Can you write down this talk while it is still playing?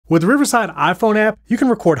With the Riverside iPhone app, you can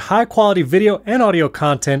record high-quality video and audio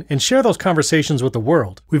content and share those conversations with the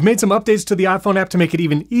world. We've made some updates to the iPhone app to make it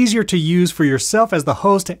even easier to use for yourself as the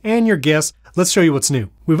host and your guests. Let's show you what's new.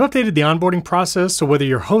 We've updated the onboarding process, so whether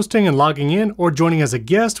you're hosting and logging in or joining as a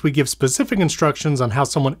guest, we give specific instructions on how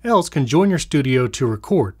someone else can join your studio to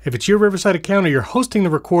record. If it's your Riverside account or you're hosting the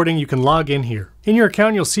recording, you can log in here. In your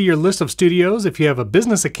account, you'll see your list of studios. If you have a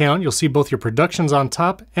business account, you'll see both your productions on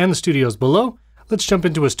top and the studios below. Let's jump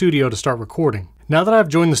into a studio to start recording. Now that I've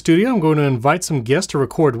joined the studio, I'm going to invite some guests to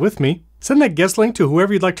record with me. Send that guest link to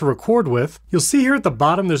whoever you'd like to record with. You'll see here at the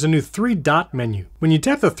bottom there's a new 3-dot menu. When you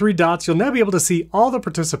tap the 3 dots, you'll now be able to see all the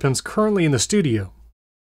participants currently in the studio.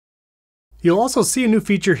 You'll also see a new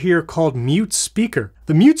feature here called Mute Speaker.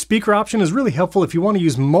 The Mute Speaker option is really helpful if you want to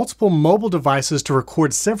use multiple mobile devices to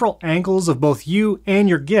record several angles of both you and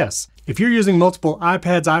your guests. If you're using multiple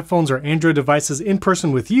iPads, iPhones, or Android devices in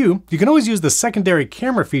person with you, you can always use the secondary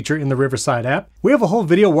camera feature in the Riverside app. We have a whole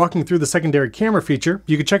video walking through the secondary camera feature.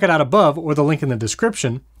 You can check it out above or the link in the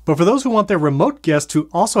description. But for those who want their remote guests to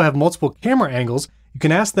also have multiple camera angles, you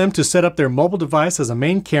can ask them to set up their mobile device as a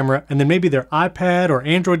main camera and then maybe their iPad or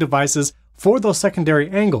Android devices for those secondary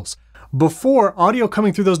angles. Before, audio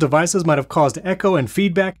coming through those devices might have caused echo and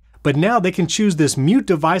feedback, but now they can choose this mute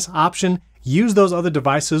device option, use those other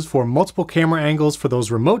devices for multiple camera angles for those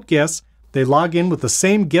remote guests. They log in with the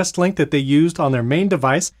same guest link that they used on their main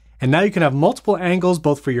device, and now you can have multiple angles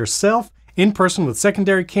both for yourself, in person with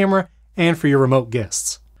secondary camera, and for your remote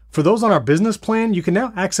guests. For those on our business plan, you can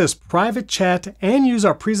now access private chat and use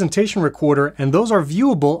our presentation recorder, and those are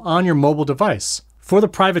viewable on your mobile device. For the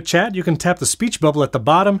private chat, you can tap the speech bubble at the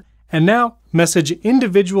bottom and now message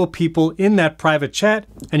individual people in that private chat,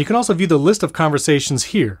 and you can also view the list of conversations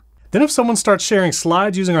here. Then if someone starts sharing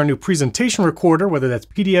slides using our new presentation recorder, whether that's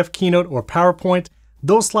PDF, Keynote, or PowerPoint,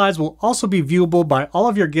 those slides will also be viewable by all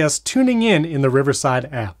of your guests tuning in the Riverside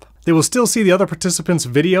app. They will still see the other participants'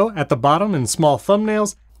 video at the bottom in small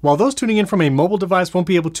thumbnails. While those tuning in from a mobile device won't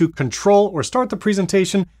be able to control or start the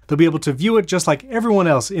presentation, they'll be able to view it just like everyone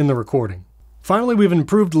else in the recording. Finally, we've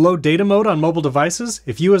improved low data mode on mobile devices.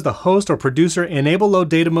 If you as the host or producer enable low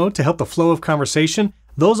data mode to help the flow of conversation,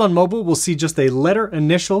 those on mobile will see just a letter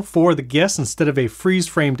initial for the guest instead of a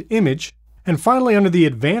freeze-framed image. And finally, under the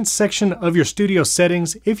advanced section of your studio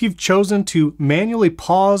settings, if you've chosen to manually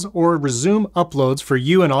pause or resume uploads for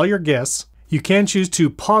you and all your guests, you can choose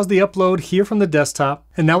to pause the upload here from the desktop,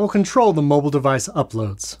 and that will control the mobile device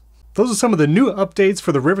uploads. Those are some of the new updates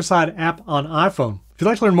for the Riverside app on iPhone. If you'd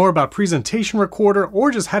like to learn more about Presentation Recorder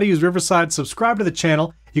or just how to use Riverside, subscribe to the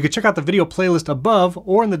channel. You can check out the video playlist above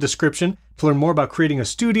or in the description to learn more about creating a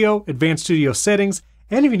studio, advanced studio settings,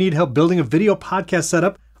 and if you need help building a video podcast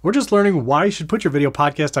setup or just learning why you should put your video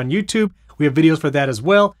podcast on YouTube, we have videos for that as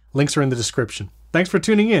well. Links are in the description. Thanks for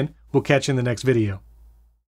tuning in. We'll catch you in the next video.